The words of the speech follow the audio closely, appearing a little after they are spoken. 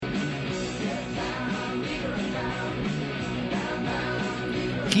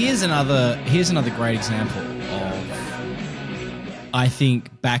Here's another great example of, I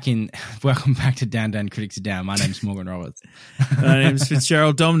think, welcome back to Dan Critics Are Down. My name's Morgan Roberts. My name's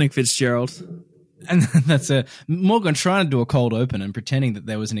Dominic Fitzgerald. And that's Morgan trying to do a cold open and pretending that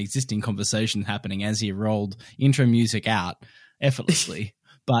there was an existing conversation happening as he rolled intro music out effortlessly.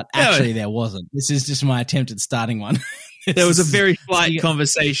 But actually there wasn't. This is just my attempt at starting one. There was a very slight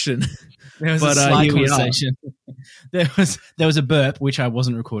conversation. There was a slight conversation. There was a burp, which I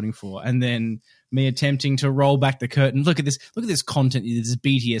wasn't recording for, and then me attempting to roll back the curtain. Look at this content, this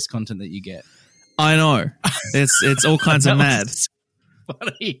BTS content that you get. I know. It's all kinds of mad.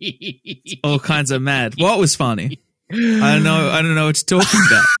 Funny. All kinds of mad. What was funny? I don't know what you're talking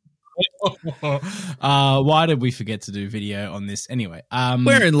about. Why did we forget to do video on this? Anyway,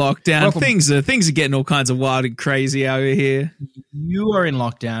 we're in lockdown. Things are getting all kinds of wild and crazy over here. You are in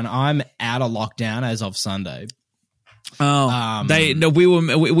lockdown. I'm out of lockdown as of Sunday. Oh,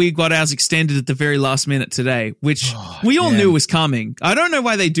 we got ours extended at the very last minute today, which we all knew was coming. I don't know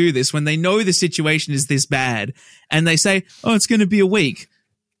why they do this when they know the situation is this bad, and they say, "Oh, it's going to be a week,"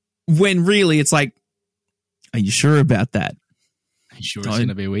 when really it's like, "Are you sure about that? Are you sure it's going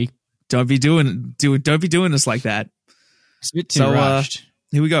to be a week? Don't be doing this like that." It's a bit too rushed.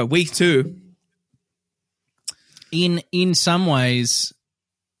 Here we go, week 2. In some ways,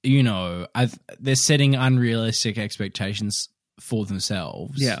 you know, they're setting unrealistic expectations for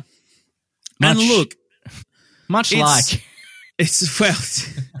themselves. Yeah. Much like much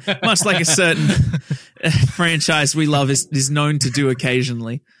like a certain franchise we love is known to do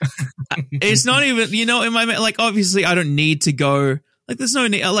occasionally. It's not even, in my, like, obviously I don't need to go, like, there's no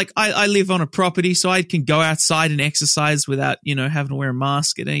need, like, I live on a property, so I can go outside and exercise without, having to wear a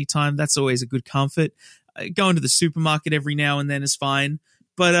mask at any time. That's always a good comfort. Going to the supermarket every now and then is fine.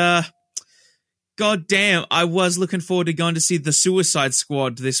 But, god damn, I was looking forward to going to see The Suicide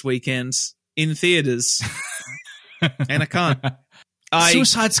Squad this weekend in theaters. And I can't.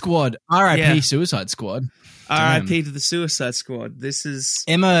 Suicide Squad. R.I.P. Yeah. Suicide Squad. R.I.P. to the Suicide Squad. This is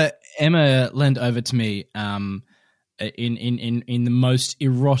Emma lent over to me in the most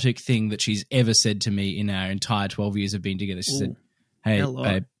erotic thing that she's ever said to me in our entire 12 years of being together. She said, "Hey, hello.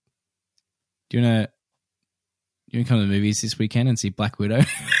 babe, do you want to come to the movies this weekend and see Black Widow?"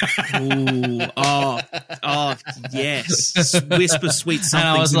 Ooh, oh, yes. Whisper sweet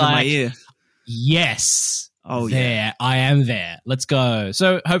something into my ear. Yes. Oh, yeah. I am there. Let's go.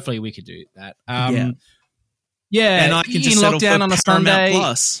 So hopefully we could do that. Yeah. And I can just settle for on a Paramount Sunday.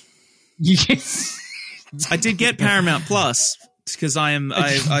 Plus. Yes. I did get Paramount Plus because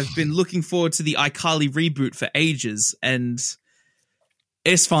I've been looking forward to the iCarly reboot for ages, and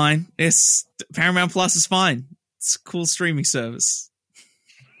it's fine. Paramount Plus is fine. It's a cool streaming service.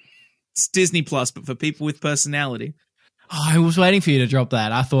 It's Disney Plus, but for people with personality. Oh, I was waiting for you to drop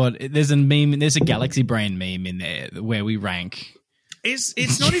that. I thought there's a Galaxy Brain meme in there where we rank.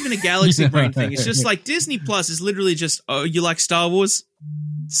 It's not even a Galaxy Brain thing. It's just like Disney Plus is literally just, oh, you like Star Wars?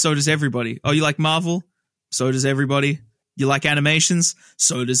 So does everybody. Oh, you like Marvel? So does everybody. You like animations?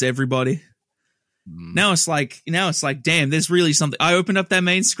 So does everybody. Now it's like, damn, there's really something. I opened up that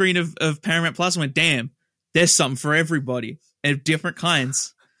main screen of Paramount Plus and went, damn, there's something for everybody of different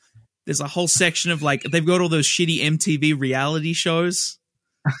kinds. There's a whole section of, like, they've got all those shitty MTV reality shows.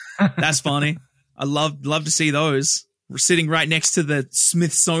 That's funny. I love to see those. We're sitting right next to the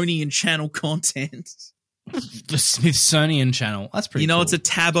Smithsonian Channel content. The Smithsonian Channel. That's pretty cool. It's a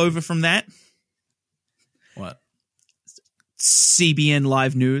tab over from that. What? CBN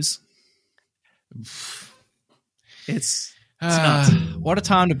Live News. It's nuts. What a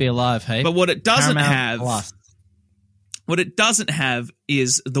time to be alive, hey? But what it doesn't Paramount Plus. What it doesn't have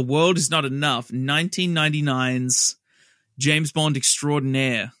is The World Is Not Enough, 1999's James Bond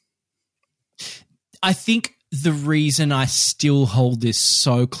Extraordinaire. I think the reason I still hold this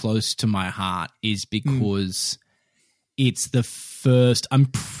so close to my heart is because it's the first, I'm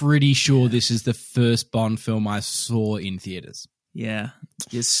pretty sure this is the first Bond film I saw in theaters. Yeah.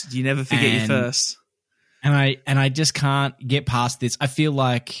 You never forget your first. And I just can't get past this. I feel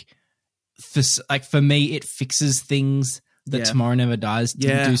like for me, it fixes things that Tomorrow Never Dies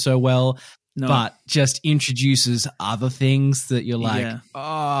didn't do so well, but just introduces other things that you're like,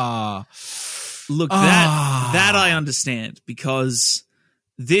 Look, that I understand, because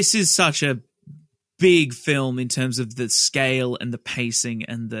this is such a big film in terms of the scale and the pacing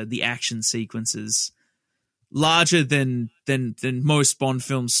and the action sequences, larger than most Bond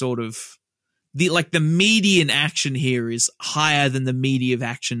films. Sort of the median action here is higher than the median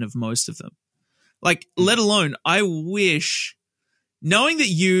action of most of them. Like, let alone, I wish, knowing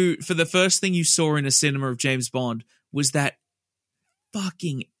that for the first thing you saw in a cinema of James Bond was that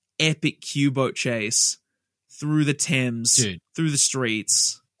fucking epic Q-boat chase through the Thames, Dude. through the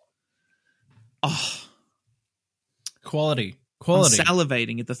streets. Oh, Quality. I'm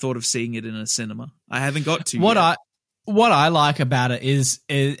salivating at the thought of seeing it in a cinema. I haven't got to What yet. I like about it is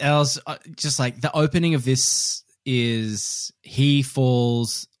I was just like the opening of this is he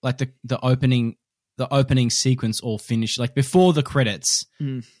falls like the opening sequence all finished like before the credits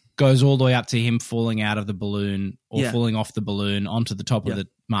goes all the way up to him falling out of the balloon or falling off the balloon onto the top of the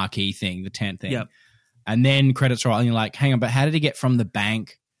marquee thing, the tent thing. Yep. And then credits roll and you're like, hang on, but how did he get from the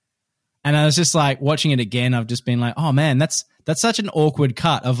bank? And I was just like watching it again. I've just been like, oh man, that's such an awkward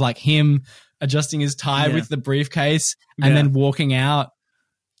cut of like him adjusting his tie with the briefcase and then walking out.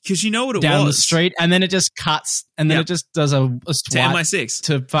 Because you know what it down was. The street, and then it just cuts, and then it just does a swipe to MI6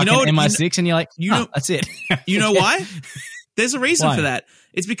 to fucking MI6, and you're like, that's it. You know why? There's a reason for that.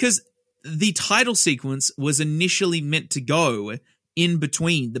 It's because the title sequence was initially meant to go in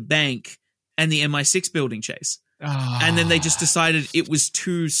between the bank and the MI6 building chase. And then they just decided it was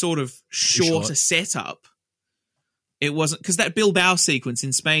too sort of short a setup. It wasn't, because that Bilbao sequence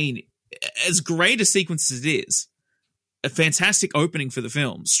in Spain, as great a sequence as it is, a fantastic opening for the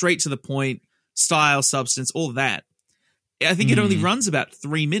film, straight to the point, style, substance, all of that. I think it only runs about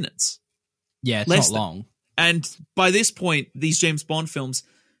 3 minutes. Yeah, it's not long. And by this point, these James Bond films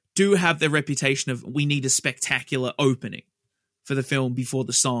do have their reputation of we need a spectacular opening for the film before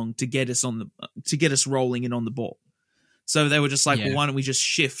the song to get us rolling and on the ball. So they were just like, well, why don't we just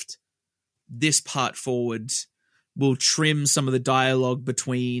shift this part forward? We'll trim some of the dialogue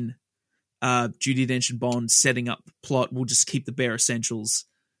between Judi Dench and Bond setting up plot. We'll just keep the bare essentials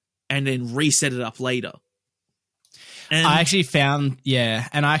and then reset it up later. And I actually found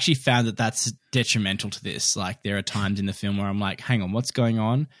that that's detrimental to this. Like there are times in the film where I'm like, hang on, what's going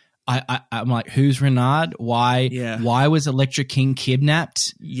on? I'm like, who's Renard? Why was Electra King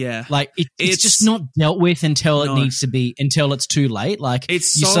kidnapped? Yeah. Like it's just not dealt with until it needs to be, until it's too late. Like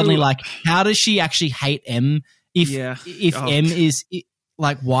suddenly like, how does she actually hate M? If M is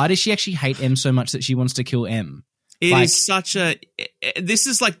like, why does she actually hate M so much that she wants to kill M? This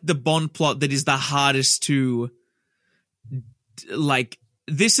is like the Bond plot that is the hardest to, like,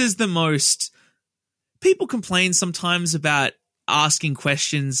 this is the most, people complain sometimes about asking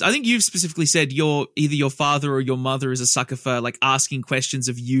questions. I think you've specifically said either your father or your mother is a sucker for like asking questions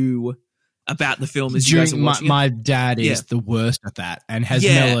of you about the film as you guys are watching my dad is the worst at that and has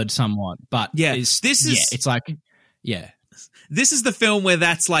mellowed somewhat, but this is the film where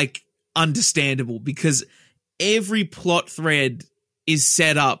that's like understandable because every plot thread is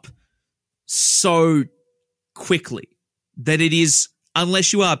set up so quickly that it is,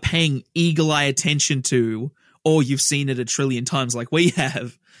 unless you are paying eagle-eye attention to, or you've seen it a trillion times like we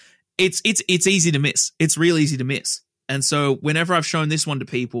have, it's easy to miss. It's real easy to miss. And so whenever I've shown this one to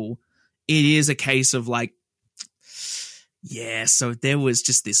people, it is a case of like, so there was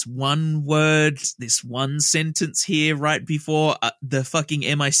just this one word, this one sentence here right before the fucking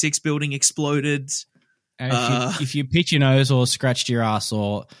MI6 building exploded. And if you picked your nose or scratched your ass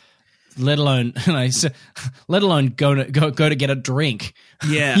or let alone go to get a drink.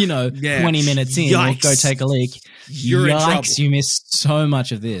 20 minutes in, or go take a leak. You're in trouble. You missed so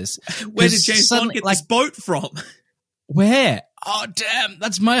much of this. Where did James Bond get this boat from? Where? Oh damn!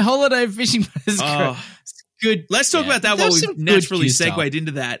 That's my holiday fishing boat. Good. Let's talk about that while we've naturally segued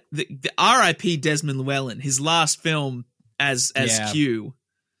into that. The R.I.P. Desmond Llewellyn, his last film as Q.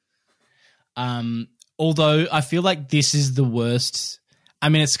 Although I feel like this is the worst. I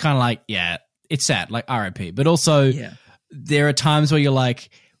mean, it's kind of like, it's sad, like RIP. But also, there are times where you're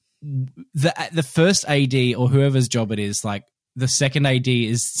like, the first AD or whoever's job it is, like the second AD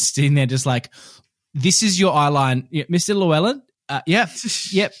is sitting there just like, this is your eye line, Mr. Llewellyn.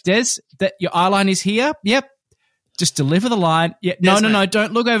 Yep, Des, that your eye line is here. Yep, just deliver the line. Yeah, no,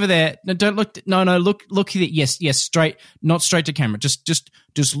 don't look over there. No, don't look. No, look here. Yes, straight, not straight to camera.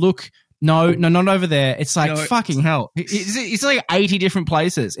 Just look. No, not over there. It's like, fucking hell. It's like 80 different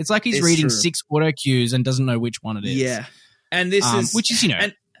places. It's like he's reading 6 auto cues and doesn't know which one it is. Yeah. And this is... Which is,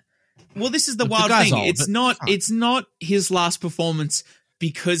 this is the wild thing. It's not his last performance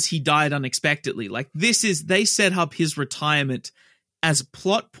because he died unexpectedly. Like, they set up his retirement as a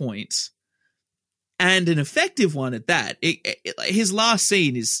plot point and an effective one at that. His last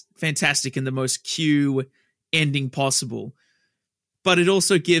scene is fantastic and the most Q ending possible. But it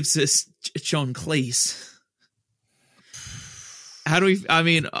also gives us John Cleese. How do we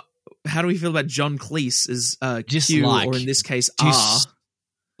feel about John Cleese as Q, or in this case, R?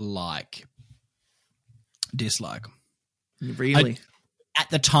 Dislike. Really?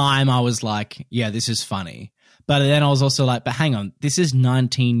 At the time, I was like, yeah, this is funny. But then I was also like, but hang on, this is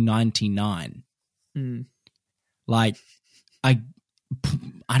 1999. Like, I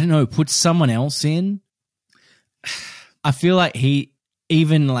don't know, put someone else in. I feel like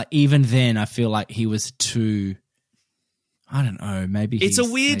even then, I feel like he was too, I don't know, maybe it's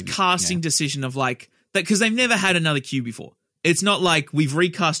a weird casting decision of like, that because they've never had another Q before. It's not like we've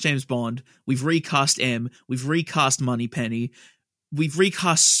recast James Bond, we've recast M, we've recast Moneypenny, we've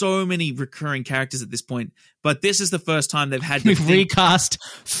recast so many recurring characters at this point, but this is the first time they've had. We've recast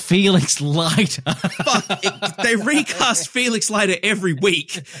Felix Leiter. They recast Felix Leiter every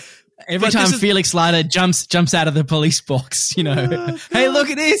week. Every time Felix Leiter jumps out of the police box, you know, hey,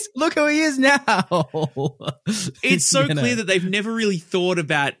 look at this, look who he is now. It's so clear that they've never really thought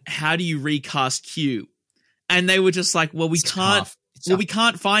about how do you recast Q. And they were just like, well, we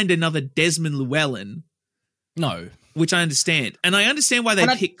can't find another Desmond Llewellyn. No. Which I understand. And I understand why they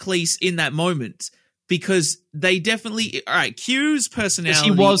picked Cleese in that moment, because they definitely, all right, Q's personality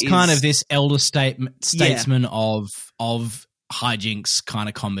he was kind of this elder statesman of hijinks kind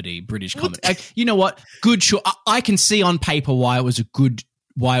of comedy, British comedy. You know what? Good. Sure. I can see on paper why it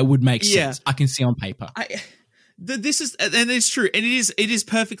would make sense. I can see on paper. This is, and it's true. And it is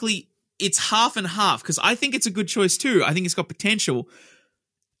perfectly, it's half and half, because I think it's a good choice too. I think it's got potential.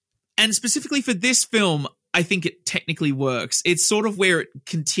 And specifically for this film, I think it technically works. It's sort of where it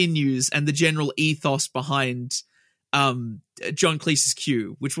continues and the general ethos behind John Cleese's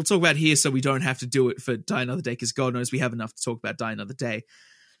Q, which we'll talk about here so we don't have to do it for Die Another Day, because God knows we have enough to talk about Die Another Day.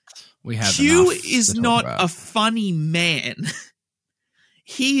 We have Q is not a funny man.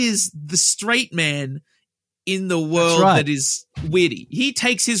 He is the straight man in the world that is witty. He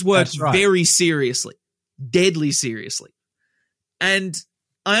takes his work very seriously, deadly seriously. And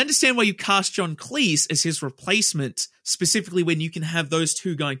I understand why you cast John Cleese as his replacement, specifically when you can have those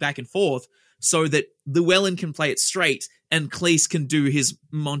two going back and forth, so that Llewellyn can play it straight and Cleese can do his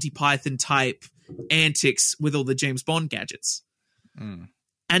Monty Python type antics with all the James Bond gadgets.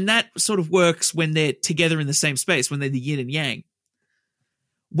 And that sort of works when they're together in the same space, when they're the yin and yang.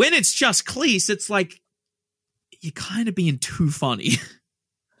 When it's just Cleese, it's like, you're kind of being too funny.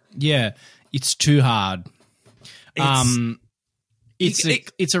 Yeah, it's too hard.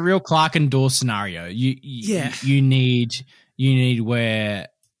 It's a real Clark and Dawes scenario. You need where.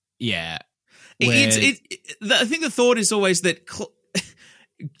 I think the thought is always that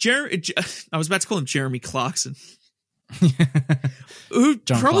I was about to call him Jeremy Clarkson, who'd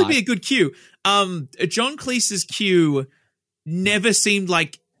probably be a good Q. John Cleese's Q never seemed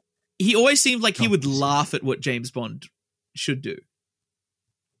like, he always seemed like he would laugh at what James Bond should do.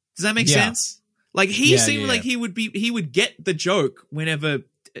 Does that make sense? Like he seemed like he would get the joke whenever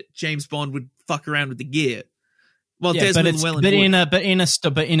James Bond would fuck around with the gear. Well, Desmond Llewellyn but in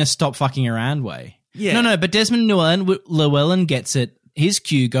a stop fucking around way. Yeah. No, but Desmond Llewellyn gets it. His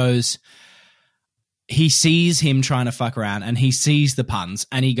cue goes, he sees him trying to fuck around and he sees the puns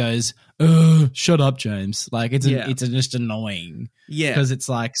and he goes, "Oh, shut up, James." Like it's just annoying. Yeah. Because it's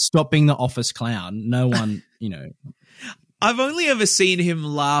like, stop being the office clown. No one, I've only ever seen him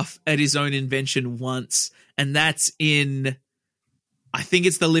laugh at his own invention once, and that's in, I think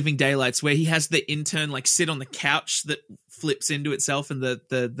it's The Living Daylights, where he has the intern like sit on the couch that flips into itself, and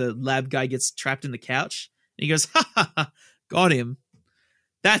the lab guy gets trapped in the couch. And he goes, "Ha ha ha, got him."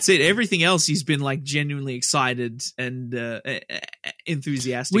 That's it. Everything else, he's been like genuinely excited and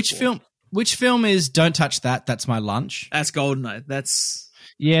enthusiastic. Which film is Don't Touch That? That's My Lunch. That's Goldeneye. That's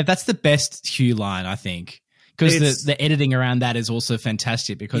the best Hugh line, I think. Because the editing around that is also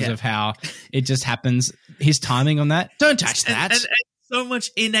fantastic because of how it just happens. His timing on that. Don't touch that. And so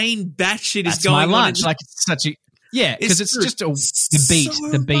much inane batshit is going on. That's My Lunch. Like, it's such a... Yeah, because it's just the beat. So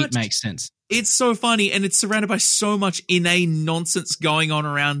the beat makes sense. It's so funny, and it's surrounded by so much inane nonsense going on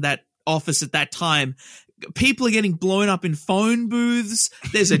around that office at that time. People are getting blown up in phone booths.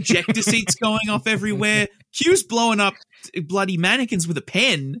 There's ejector seats going off everywhere. Q's blowing up bloody mannequins with a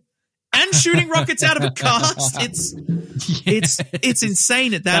pen. And shooting rockets out of a cast. It's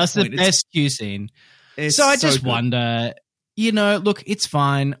insane at that point. That's the best Q scene. So I just wonder, look, it's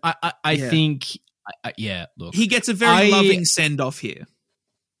fine. I think, look. He gets a very loving send-off here.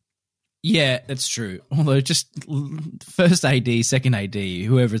 Yeah, that's true. Although just first AD, second AD,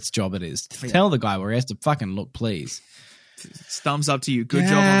 whoever its job it is, tell the guy where he has to fucking look, please. Thumbs up to you. Good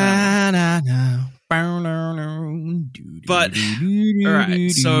job on that. But all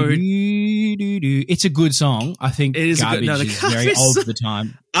right, so it's a good song. I think it is Garbage is very old for the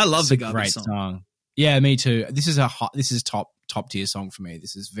time. I love it's the a Garbage great song. song. Yeah, me too. This is top top tier song for me.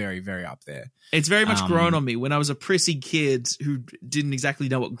 This is very, very up there. It's very much grown on me. When I was a prissy kid who didn't exactly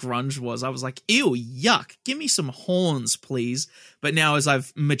know what grunge was, I was like, ew, yuck, give me some horns, please. But now as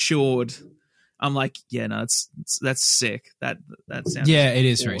I've matured, I'm like, yeah, no, that's sick. That sounds it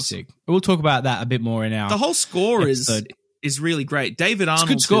is awesome. very sick. We'll talk about that a bit more in our The whole score episode. is really great. David Arnold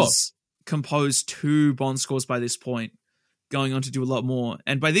has composed 2 Bond scores by this point, going on to do a lot more.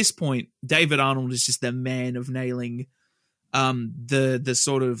 And by this point, David Arnold is just the man of nailing the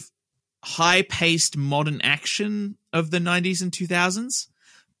sort of high-paced modern action of the 90s and 2000s,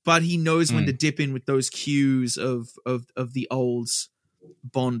 but he knows when to dip in with those cues of the old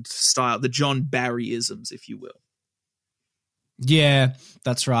Bond style, the John Barry-isms, if you will. Yeah,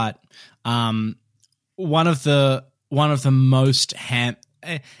 that's right. One of the most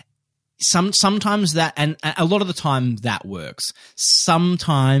sometimes that, and a lot of the time that works.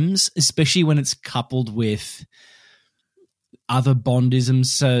 Sometimes, especially when it's coupled with other Bondisms,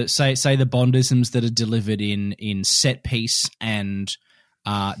 so say the Bondisms that are delivered in set piece and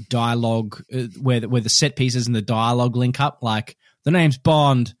dialogue, where the set pieces and the dialogue link up, like the name's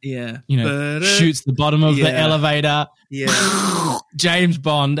Bond, shoots the bottom of the elevator, James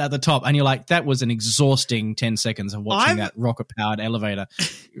Bond at the top, and you're like, that was an exhausting 10 seconds of watching that rocket-powered elevator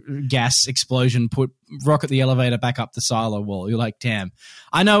gas explosion rocket the elevator back up the silo wall. You're like, damn.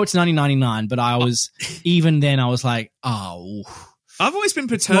 I know it's 1999, but I was even then I was like, oh. I've always been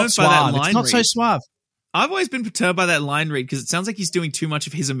perturbed by that line. It's not so suave. I've always been perturbed by that line read because it sounds like he's doing too much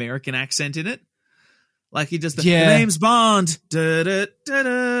of his American accent in it. Like he does the James Bond,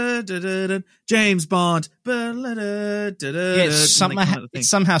 James Bond, it's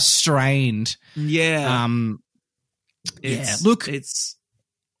somehow strained. Yeah. Look,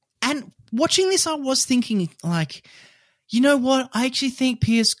 and watching this, I was thinking, like, you know what? I actually think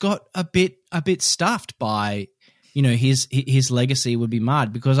Pierce got a bit stuffed by, his legacy would be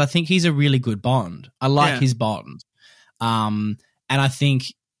marred, because I think he's a really good Bond. I like his Bond, and I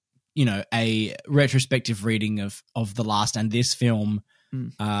think, a retrospective reading of the last and this film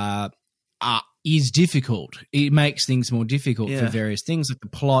is difficult. It makes things more difficult for various things, like the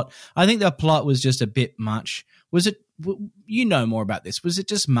plot. I think the plot was just a bit much. Was it? You know more about this. Was it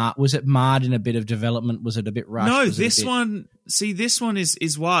just was it marred in a bit of development? Was it a bit rushed? No, this one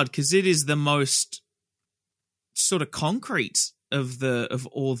is wild because it is the most sort of concrete of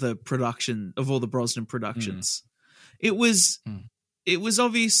all the Brosnan productions. It was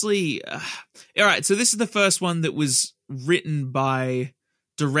obviously all right. So this is the first one that was written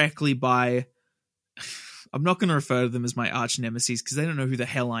directly by. I'm not going to refer to them as my arch nemesis because they don't know who the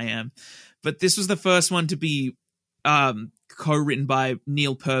hell I am. But this was the first one to be co-written by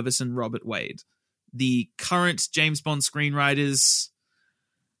Neil Purvis and Robert Wade, the current James Bond screenwriters,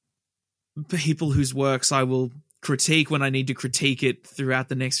 people whose works I will critique when I need to critique it throughout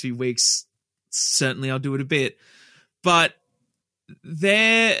the next few weeks. Certainly I'll do it a bit. But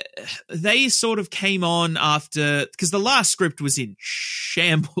they sort of came on after, because the last script was in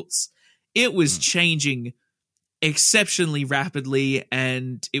shambles. It was changing exceptionally rapidly,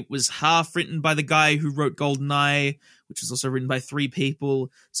 and it was half written by the guy who wrote GoldenEye, which was also written by 3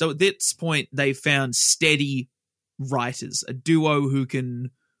 people. So at this point, they found steady writers, a duo who can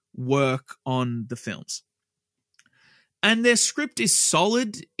work on the films. And their script is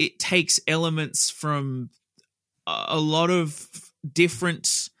solid. It takes elements from a lot of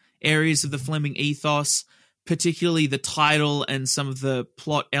different areas of the Fleming ethos, particularly the title and some of the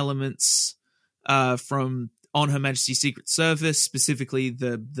plot elements from On Her Majesty's Secret Service, specifically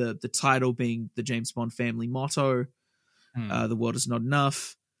the title being the James Bond family motto, the world is not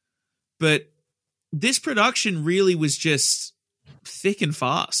enough. But this production really was just thick and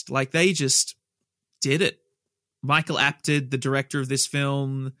fast. Like, they just did it. Michael Apted, the director of this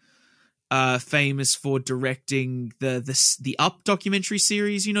film, famous for directing the Up documentary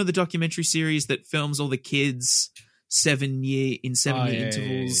series. You know, the documentary series that films all the kids 7-year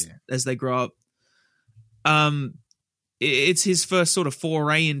intervals as they grow up. It's his first sort of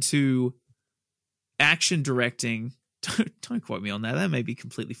foray into action directing. Don't quote me on that. That may be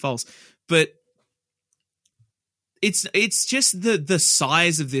completely false, but it's just the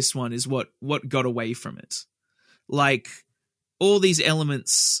size of this one is what got away from it. Like, all these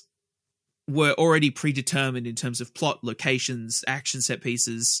elements were already predetermined in terms of plot, locations, action set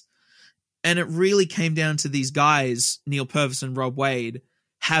pieces. And it really came down to these guys, Neil Purvis and Rob Wade,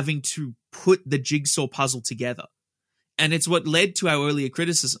 having to put the jigsaw puzzle together. And it's what led to our earlier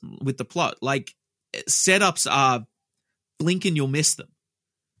criticism with the plot. Like, setups are blink and you'll miss them.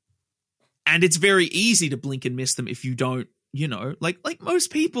 And it's very easy to blink and miss them if you don't, like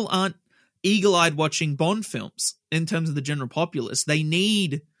most people aren't eagle-eyed watching Bond films in terms of the general populace. They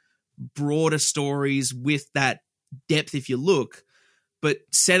need broader stories with that depth if you look, but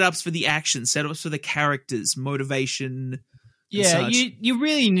setups for the action, setups for the characters, motivation. Yeah, you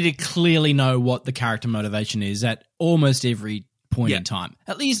really need to clearly know what the character motivation is at almost every point in time.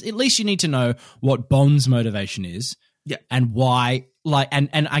 At least you need to know what Bond's motivation is. Yeah. And why, like, and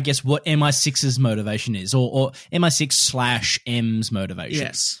I guess what MI6's motivation is, or MI6/M's motivation.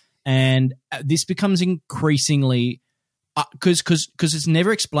 Yes. And this becomes increasingly, because it's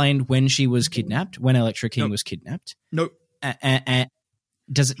never explained when she was kidnapped, when Elektra King was kidnapped. Nope. And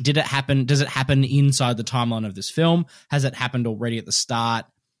did it happen? Does it happen inside the timeline of this film? Has it happened already at the start?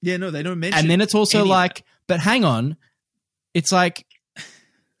 Yeah, no, they don't mention. And then it's also like, but hang on, it's like,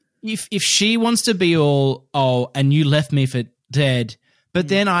 if she wants to be all, and you left me for dead, but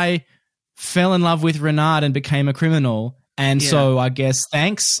then I fell in love with Renard and became a criminal, and so I guess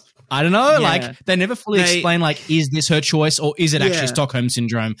thanks. I don't know. Like, they never fully explain, like, is this her choice or is it actually Stockholm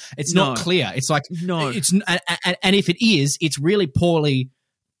Syndrome? It's not clear. It's like, it's, and if it is, it's really poorly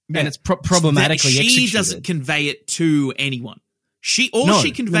and it's problematically executed. She doesn't convey it to anyone. She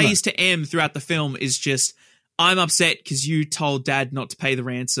conveys to M throughout the film is just, I'm upset because you told Dad not to pay the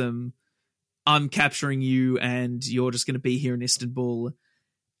ransom. I'm capturing you and you're just going to be here in Istanbul.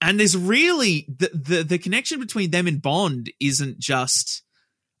 And there's really, the connection between them and Bond isn't just...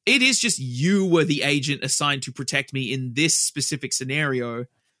 It is just you were the agent assigned to protect me in this specific scenario.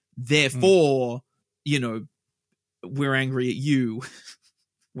 Therefore, we're angry at you.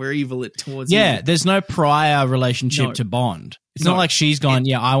 We're evil towards you. Yeah, there's no prior relationship to Bond. It's not like she's gone,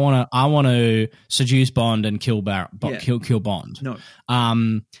 I want to seduce Bond and kill kill Bond. No.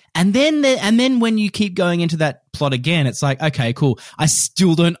 And then when you keep going into that plot again, it's like, okay, cool. I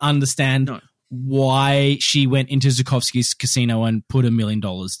still don't understand why she went into Zukovsky's casino and put $1 million.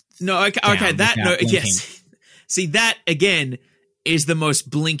 No, okay, yes. See, that again is the most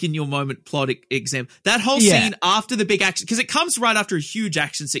blink in your moment plot example. That whole scene after the big action, because it comes right after a huge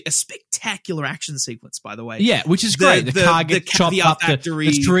action a spectacular action sequence, by the way. Yeah, which is great. The car gets chopped up,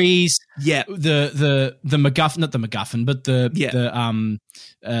 the trees, the MacGuffin, not the MacGuffin, but the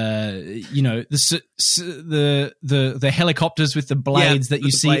helicopters with the blades that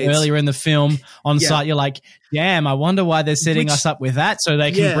you see earlier in the film on site. You're like, damn, I wonder why they're setting us up with that so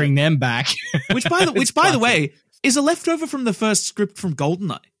they can bring them back. Which by the way, is a leftover from the first script from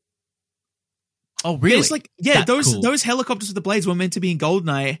GoldenEye. Oh, really? It's like, those helicopters with the blades were meant to be in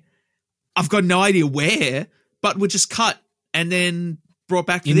GoldenEye. I've got no idea where, but were just cut and then brought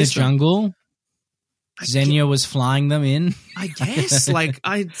back to in the jungle. Xenia was flying them in. I guess,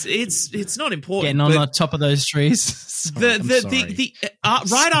 it's not important. Getting on the top of those trees.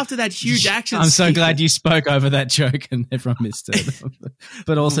 Right after that huge action, I'm so glad you spoke over that joke and everyone missed it.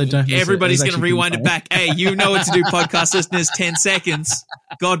 But also, don't. Everybody's going to rewind it back. Hey, you know what to do, podcast listeners. 10 seconds.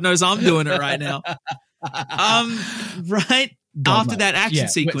 God knows I'm doing it right now. Right after that action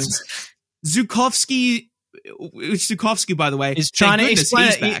sequence, Zukovsky, by the way, is trying to explain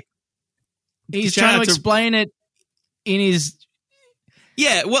he's back. He's trying to explain it in his...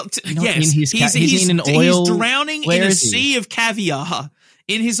 Yeah, well, yes. He's in an oil... He's drowning in a sea of caviar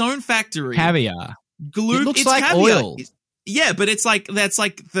in his own factory. Caviar. Glue, it looks like caviar. Oil. Yeah, but it's like... That's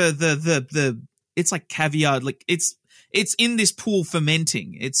like the it's like caviar. Like, it's in this pool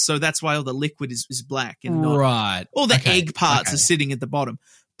fermenting. So that's why all the liquid is black. And not, all the egg parts are sitting at the bottom.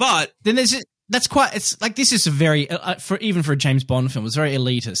 But... Then there's... That's quite. It's like this is a very even for a James Bond film. It's very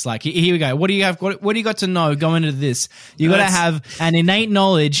elitist. Like here we go. What do you have? What do you got to know going into this? You got to have an innate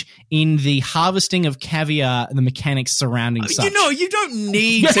knowledge in the harvesting of caviar and the mechanics surrounding such. You don't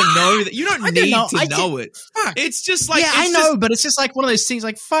need to know that. You don't need to know it. Fuck. It's just like I know, but it's just like one of those things.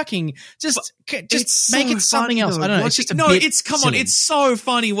 Like fucking just make it something else. I don't know. It's just on. It's so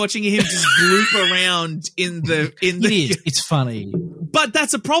funny watching him just loop around in the. It's funny. But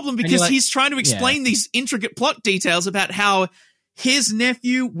that's a problem because he's trying to explain these intricate plot details about how his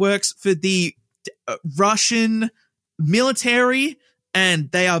nephew works for the Russian military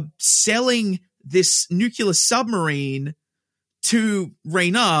and they are selling this nuclear submarine to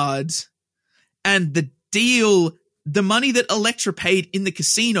Reynard, and the money that Elektra paid in the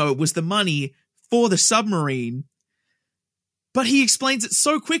casino was the money for the submarine. But he explains it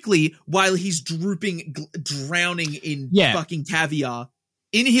so quickly while he's drowning in fucking caviar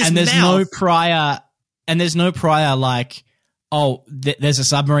in his mouth. There's no prior like, there's a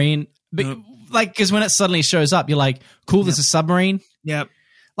submarine. But, like, because when it suddenly shows up, you're like, cool, there's a submarine. Yep.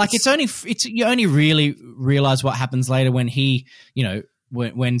 Like you only really realize what happens later when he,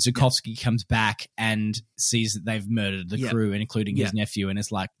 when Zukovsky comes back and sees that they've murdered the crew, including his nephew, and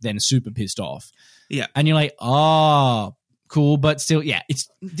is like then super pissed off. Yeah. And you're like, oh, cool, but still,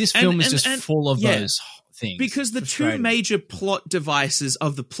 this film is just full of those things. Because the two major plot devices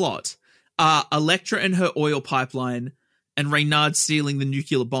of the plot are Elektra and her oil pipeline and Reynard stealing the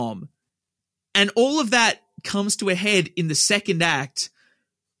nuclear bomb. And all of that comes to a head in the second act,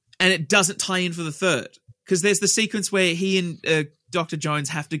 and it doesn't tie in for the third. Because there's the sequence where he and Dr. Jones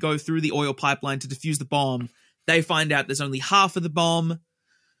have to go through the oil pipeline to defuse the bomb. They find out there's only half of the bomb.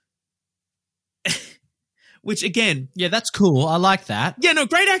 Which, again... Yeah, that's cool. I like that. Yeah, no,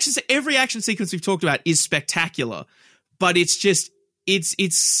 great action. Every action sequence we've talked about is spectacular. But it's just...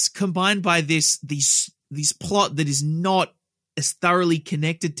 It's combined by this plot that is not as thoroughly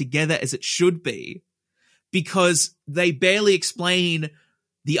connected together as it should be. Because they barely explain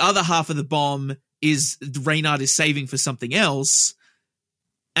the other half of the bomb is Reynard is saving for something else.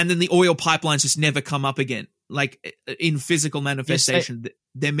 And then the oil pipelines just never come up again. Like, in physical manifestation.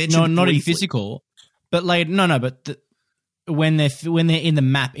 They're mentioned not briefly. in physical... But like when they're in the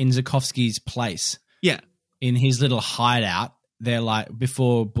map in Zukovsky's place, in his little hideout, they're like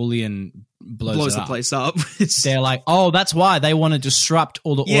before Bullion blows the place up. They're like, oh, that's why they want to disrupt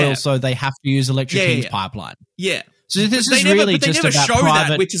all the oil, so they have to use Electra King's pipeline. Yeah. So this is really just about show private.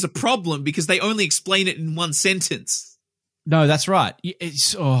 That, which is a problem because they only explain it in one sentence. No, that's right.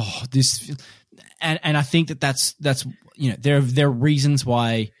 It's and I think that's there are reasons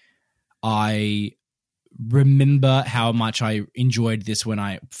why I remember how much I enjoyed this when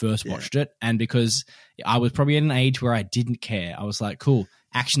I first watched it, and because I was probably at an age where I didn't care. I was like, cool,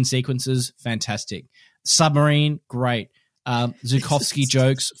 action sequences, fantastic. Submarine, great. Zukovsky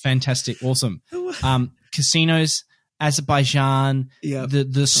jokes, fantastic, awesome. Casinos, Azerbaijan,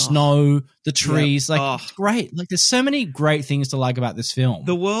 the snow, the trees, it's great. Like, there's so many great things to like about this film.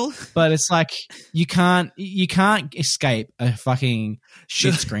 The world, but it's like you can't escape a fucking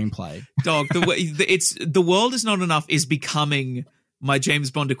shit screenplay. Dog, the world is not enough is becoming my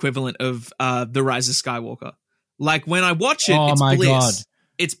James Bond equivalent of The Rise of Skywalker. Like, when I watch it, it's bliss. God.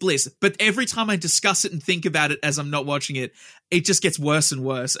 It's bliss. But every time I discuss it and think about it as I'm not watching it, it just gets worse and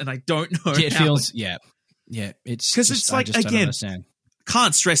worse, and I don't know. It feels Yeah, it's because it's like, again,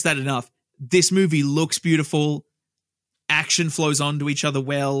 can't stress that enough. This movie looks beautiful. Action flows onto each other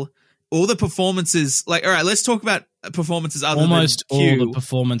well. All the performances, like, all right, let's talk about performances other almost than Q. all the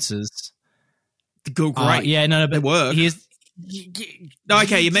performances go great. But they work.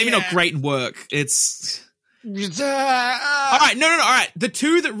 Okay, maybe not great in work. It's all right. No. All right, the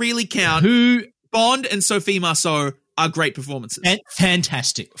two that really count, Bond and Sophie Marceau, are great performances.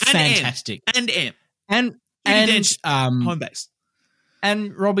 Fantastic. And M. And home base.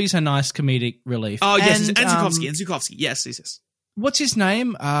 And Robbie's a nice comedic relief. Oh, yes. And Zukovsky. Yes. What's his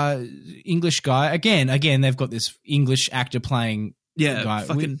name? English guy. Again, they've got this English actor playing guy.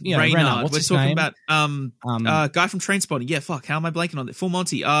 Fucking Reynard. What's We're his talking name? about guy from Trainspotting. Yeah, fuck. How am I blanking on it? Full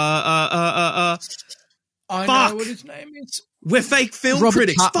Monty. I know what his name is. We're fake film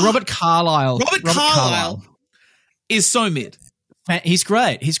critics. Robert Carlyle. Robert Carlyle is so mid. He's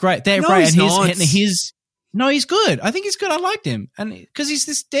great. They're great. And he's good. I think he's good. I liked him. And because he's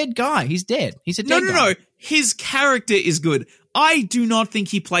this dead guy. He's dead. He's a dead guy. No. His character is good. I do not think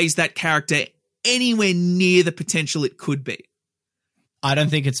he plays that character anywhere near the potential it could be. I don't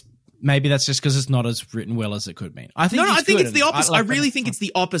think it's... Maybe that's just because it's not as written well as it could be. I think it's the opposite. I really think it's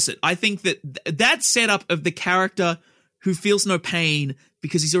the opposite. I think that setup of the character who feels no pain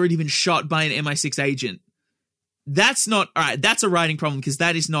because he's already been shot by an MI6 agent, that's not... All right, that's a writing problem because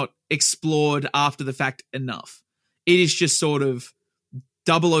that is not explored after the fact enough. It is just sort of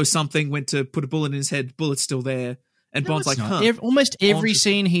 00 something went to put a bullet in his head, bullet's still there, and Bond's like, huh. Almost every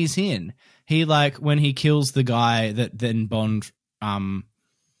scene he's in, he like, when he kills the guy that then Bond...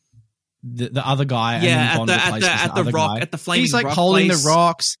 The other guy, at the rock, at the flaming rock. He's like holding the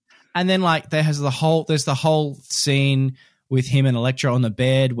rocks, and then like there's the whole scene with him and Elektra on the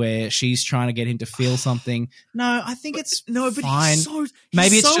bed where she's trying to get him to feel something. No, I think it's fine.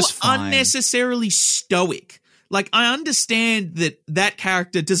 Maybe it's just fine. Unnecessarily stoic. Like, I understand that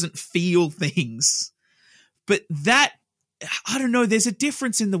character doesn't feel things, but that, I don't know. There's a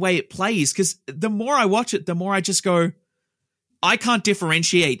difference in the way it plays because the more I watch it, the more I just go, I can't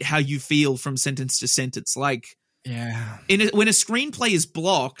differentiate how you feel from sentence to sentence. Like, when a screenplay is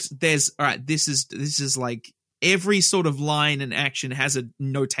blocked, there's, all right, this is like every sort of line and action has a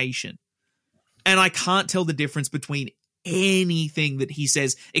notation. And I can't tell the difference between anything that he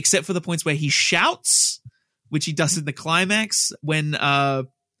says, except for the points where he shouts, which he does in the climax when,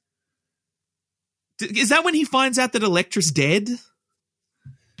 is that when he finds out that Elektra's dead?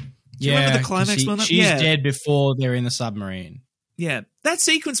 Do you remember the 'cause climax moment? She's Yeah. dead before they're in the submarine. Yeah. That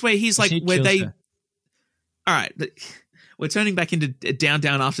sequence where he's like, He where kills they. her. All right. We're turning back into Down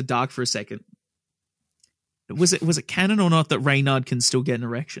After Dark for a second. Was it canon or not that Reynard can still get an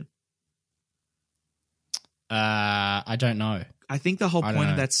erection? I don't know. I think the whole I don't point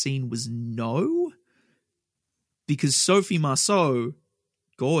of know. that scene was no. Because Sophie Marceau,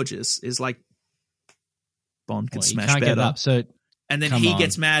 gorgeous, is like, Bond can Well, you smash can't better. get it up, so And then come he on.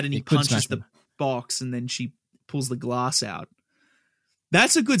 gets mad and he It could punches smash the them. box and then she pulls the glass out.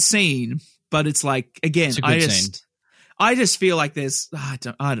 That's a good scene, but it's like, again, It's a good scene. I just feel like there's,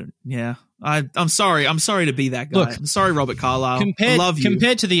 yeah. I'm sorry to be that guy. Look, I'm sorry, Robert Carlyle. I love you.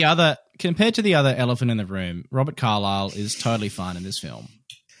 Compared to the other elephant in the room, Robert Carlyle is totally fine in this film.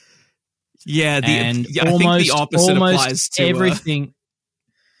 Yeah, And I think the opposite applies to everything.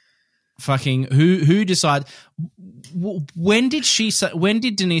 Fucking who decide? When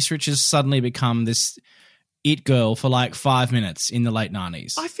did Denise Richards suddenly become this it girl for like 5 minutes in the late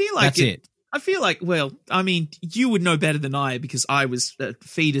 90s? I feel like that's it. I feel like, well, I mean, you would know better than I because I was a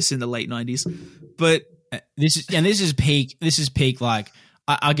fetus in the late 90s. But This is peak. This is peak. Like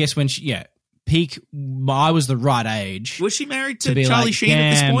I guess when peak. I was the right age. was she married To to be Charlie like, Sheen at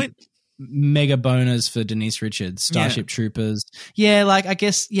this damn. point? Mega boners for Denise Richards, Starship Troopers. Yeah, like I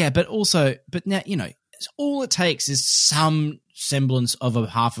guess, but now, all it takes is some semblance of a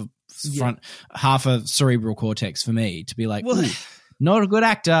half a cerebral cortex for me to be like, Well, ooh, not a good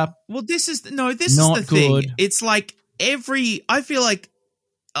actor. Well, this is the Not thing. good. It's like I feel like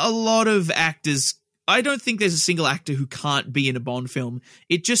a lot of actors, I don't think there's a single actor who can't be in a Bond film.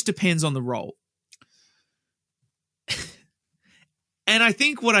 It just depends on the role. And I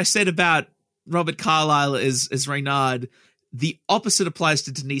think what I said about Robert Carlyle as Reynard, the opposite applies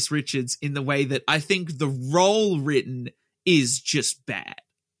to Denise Richards in the way that I think the role written is just bad.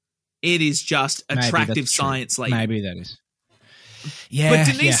 It is just Maybe attractive that's true. science. Like, Maybe that is. Yeah,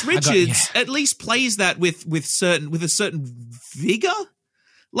 but Denise yeah, Richards at least plays that with a certain vigor.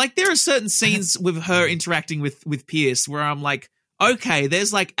 Like there are certain scenes with her interacting with Pierce where I'm like, okay,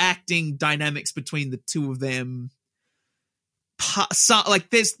 there's like acting dynamics between the two of them. So, like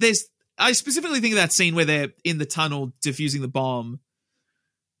there's I specifically think of that scene where they're in the tunnel defusing the bomb,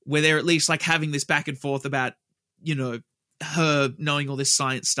 where they're at least like having this back and forth about, her knowing all this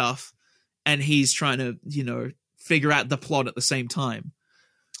science stuff and he's trying to, figure out the plot at the same time.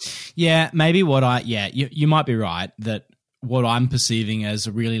 Yeah, maybe you might be right that what I'm perceiving as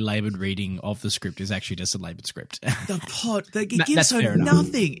a really laboured reading of the script is actually just a laboured script. The plot, it That's gives her fair enough.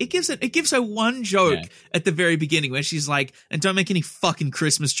 nothing. It gives her one joke at the very beginning where she's like, and don't make any fucking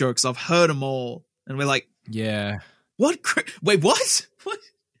Christmas jokes. I've heard them all. And we're like, Yeah. what? Wait, what? What?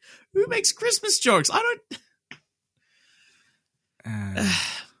 Who makes Christmas jokes? I don't.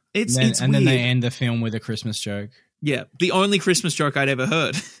 It's And then weird. they end the film with a Christmas joke. Yeah, the only Christmas joke I'd ever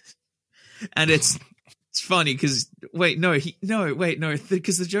heard, and it's funny because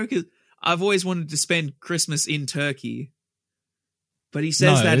because the joke is I've always wanted to spend Christmas in Turkey, but he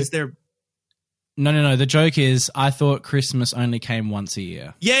says No. that is their No. The joke is I thought Christmas only came once a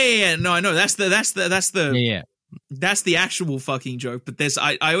year. yeah. No, I know that's the Yeah. that's the actual fucking joke. But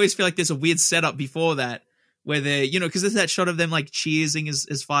I always feel like there's a weird setup before that where they're because there's that shot of them like cheersing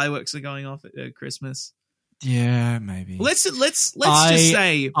as fireworks are going off at Christmas. Yeah, maybe. Let's just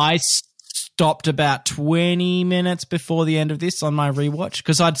say I stopped about 20 minutes before the end of this on my rewatch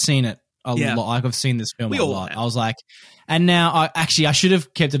because I'd seen it a lot. Like I've seen this film We a all lot. have. I was like, and now I should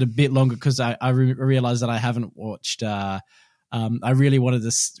have kept it a bit longer because I realized that I haven't watched. I really wanted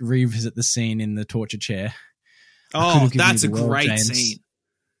to revisit the scene in the torture chair. oh, that's a great scene.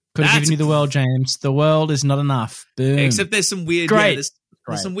 Could have given you the world, James. The world is not enough. Boom. Except there's some weird, Great. there's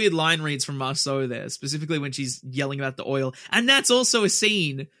Great. some weird line reads from Marceau there, specifically when she's yelling about the oil, and that's also a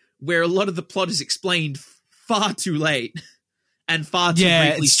scene where a lot of the plot is explained far too late and far too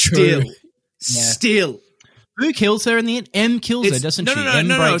briefly. it's true. Still, Who kills her in the end? M kills her, doesn't she? M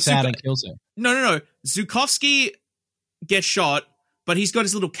breaks out and kills her. No. Zukovsky gets shot, but he's got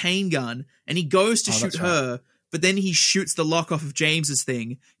his little cane gun, and he goes to shoot that's her, but then he shoots the lock off of James's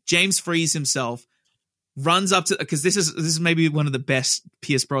thing. James frees himself, runs up to, because this is maybe one of the best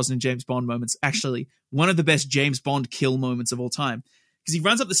Pierce Brosnan James Bond moments. Actually, one of the best James Bond kill moments of all time. Because he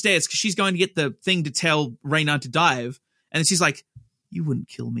runs up the stairs because she's going to get the thing to tell Reynard to dive, and then she's like, "You wouldn't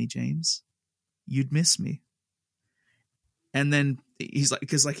kill me, James. You'd miss me." And then he's like,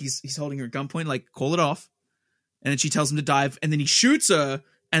 because like he's holding her at gunpoint, like, call it off. And then she tells him to dive, and then he shoots her,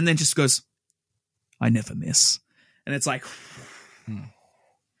 and then just goes, "I never miss." And it's like,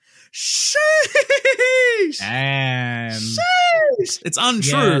 Sheesh. Damn. Sheesh. It's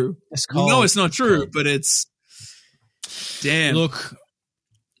untrue. Yeah, it's We cold. know it's not true, Cold. but it's damn. Look,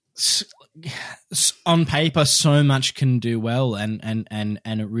 on paper, so much can do well, and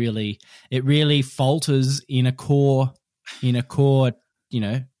it really falters in a core,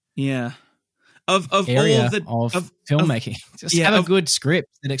 Yeah. Of area all of filmmaking. Just have a good script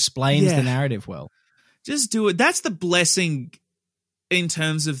that explains the narrative well. Just do it. That's the blessing in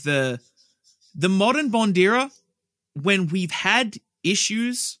terms of the modern Bond era, when we've had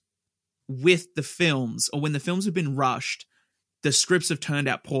issues with the films, or when the films have been rushed, the scripts have turned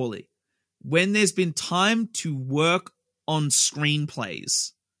out poorly. When there's been time to work on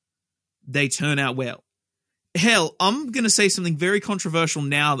screenplays, they turn out well. Hell, I'm going to say something very controversial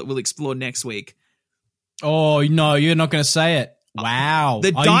now that we'll explore next week. Oh, no, you're not going to say it. Wow.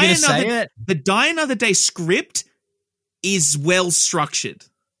 The Are you going to say it? The Die Another Day script is well structured.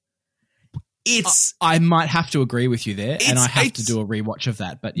 It's I might have to agree with you there, and I have to it's- do a rewatch of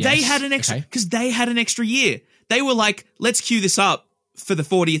that. But yes, they had an extra because they had an extra year. They were like, let's cue this up for the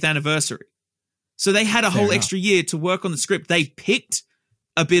 40th anniversary. So they had a whole enough. extra year to work on the script. They picked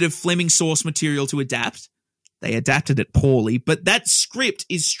a bit of Fleming source material to adapt. They adapted it poorly, but that script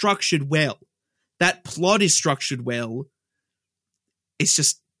is structured well. That plot is structured well. It's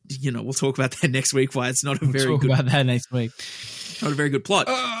just, we'll talk about that next week. Why it's not a very good, about that next week. not a very good plot.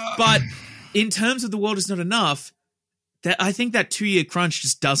 But in terms of The World Is Not Enough, that I think that 2-year crunch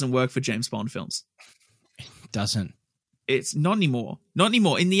just doesn't work for James Bond films. Doesn't. It's not anymore. Not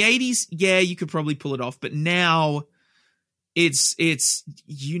anymore. In the 80s, yeah, you could probably pull it off, but now it's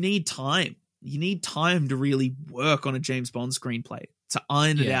you need time. You need time to really work on a James Bond screenplay, to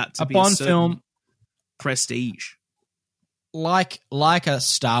iron it out, to a be Bond a certain film prestige. like a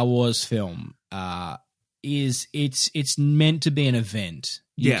Star Wars film it's meant to be an event.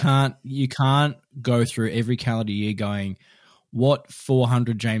 You can't go through every calendar year going, what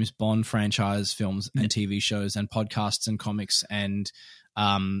 400 James Bond franchise films and TV shows and podcasts and comics and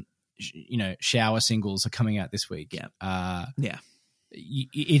shower singles are coming out this week.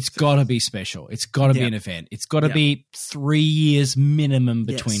 It's got to be special. It's got to be an event. It's got to be 3 years minimum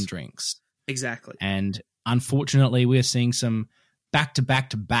between drinks. Exactly. And unfortunately, we're seeing some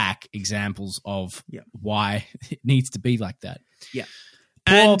back-to-back-to-back examples of why it needs to be like that. Yeah.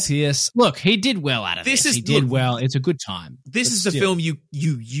 Paul Pierce, look, he did well out of this. He did well. It's a good time. This is the film you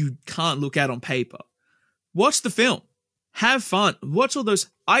can't look at on paper. Watch the film. Have fun. Watch all those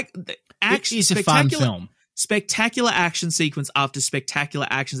It is a fun film. Spectacular action sequence after spectacular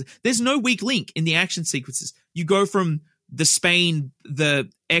actions. There's no weak link in the action sequences. You go from the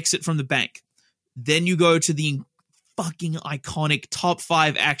exit from the bank. Then you go to the fucking iconic top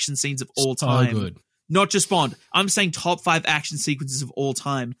 5 action scenes of all time. So good. Not just Bond. I'm saying top 5 action sequences of all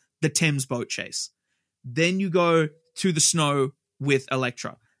time. The Thames boat chase. Then you go to the snow with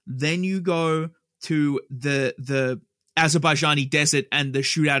Elektra. Then you go to the Azerbaijani desert and the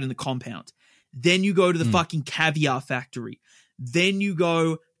shootout in the compound. Then you go to the fucking caviar factory. Then you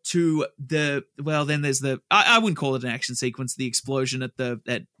go to then there's I wouldn't call it an action sequence, the explosion at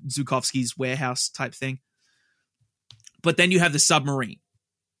Zukovsky's warehouse type thing. But then you have the submarine.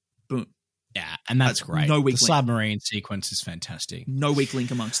 Boom. Yeah, and that's great. No weak the link. submarine sequence is fantastic. No weak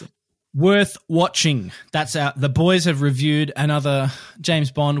link amongst them. Worth watching. That's out. The boys have reviewed another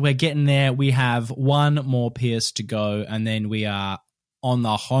James Bond. We're getting there. We have one more Pierce to go, and then we are on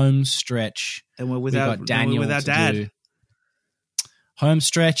the home stretch. And we're with our dad. Do home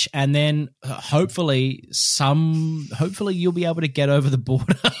stretch, and then hopefully you'll be able to get over the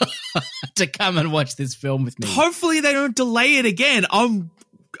border to come and watch this film with me. Hopefully they don't delay it again.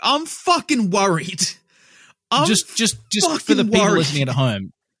 I'm fucking worried. Just for the people listening at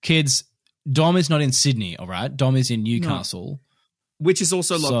home, kids, Dom is not in Sydney, all right? Dom is in Newcastle. Which is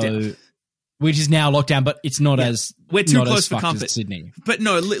also locked down. Which is now locked down, but it's not as we're too not close as for fucked comfort. as Sydney. But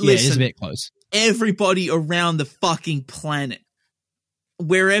no, listen. Yeah, it is a bit close. Everybody around the fucking planet,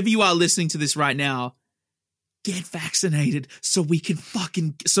 wherever you are listening to this right now, get vaccinated so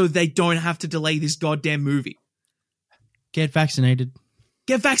so they don't have to delay this goddamn movie. Get vaccinated.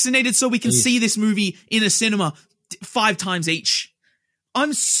 Get vaccinated so we can see this movie in a cinema 5 times each.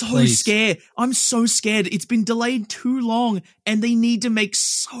 I'm so scared. I'm so scared. It's been delayed too long and they need to make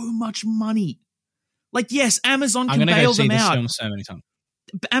so much money. Like, yes, Amazon can bail them out. I'm going to go see this film so many times.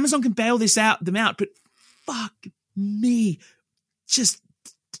 Amazon can bail them out, but fuck me. Just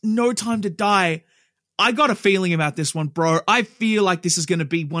No Time to Die. I got a feeling about this one, bro. I feel like this is going to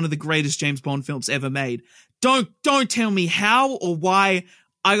be one of the greatest James Bond films ever made. Don't tell me how or why.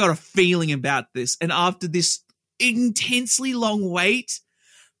 I got a feeling about this. And after this intensely long wait,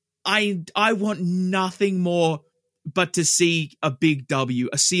 I want nothing more but to see a big W,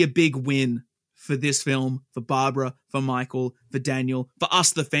 see a big win for this film, for Barbara, for Michael, for Daniel, for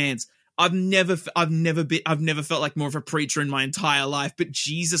us the fans. I've never felt like more of a preacher in my entire life, but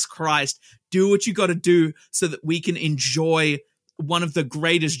Jesus Christ, do what you got to do so that we can enjoy one of the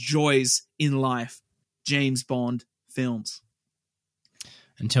greatest joys in life, James Bond films.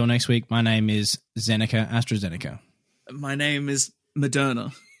 Until next week, my name is AstraZeneca. My name is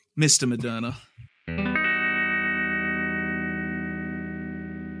Moderna, Mr. Moderna.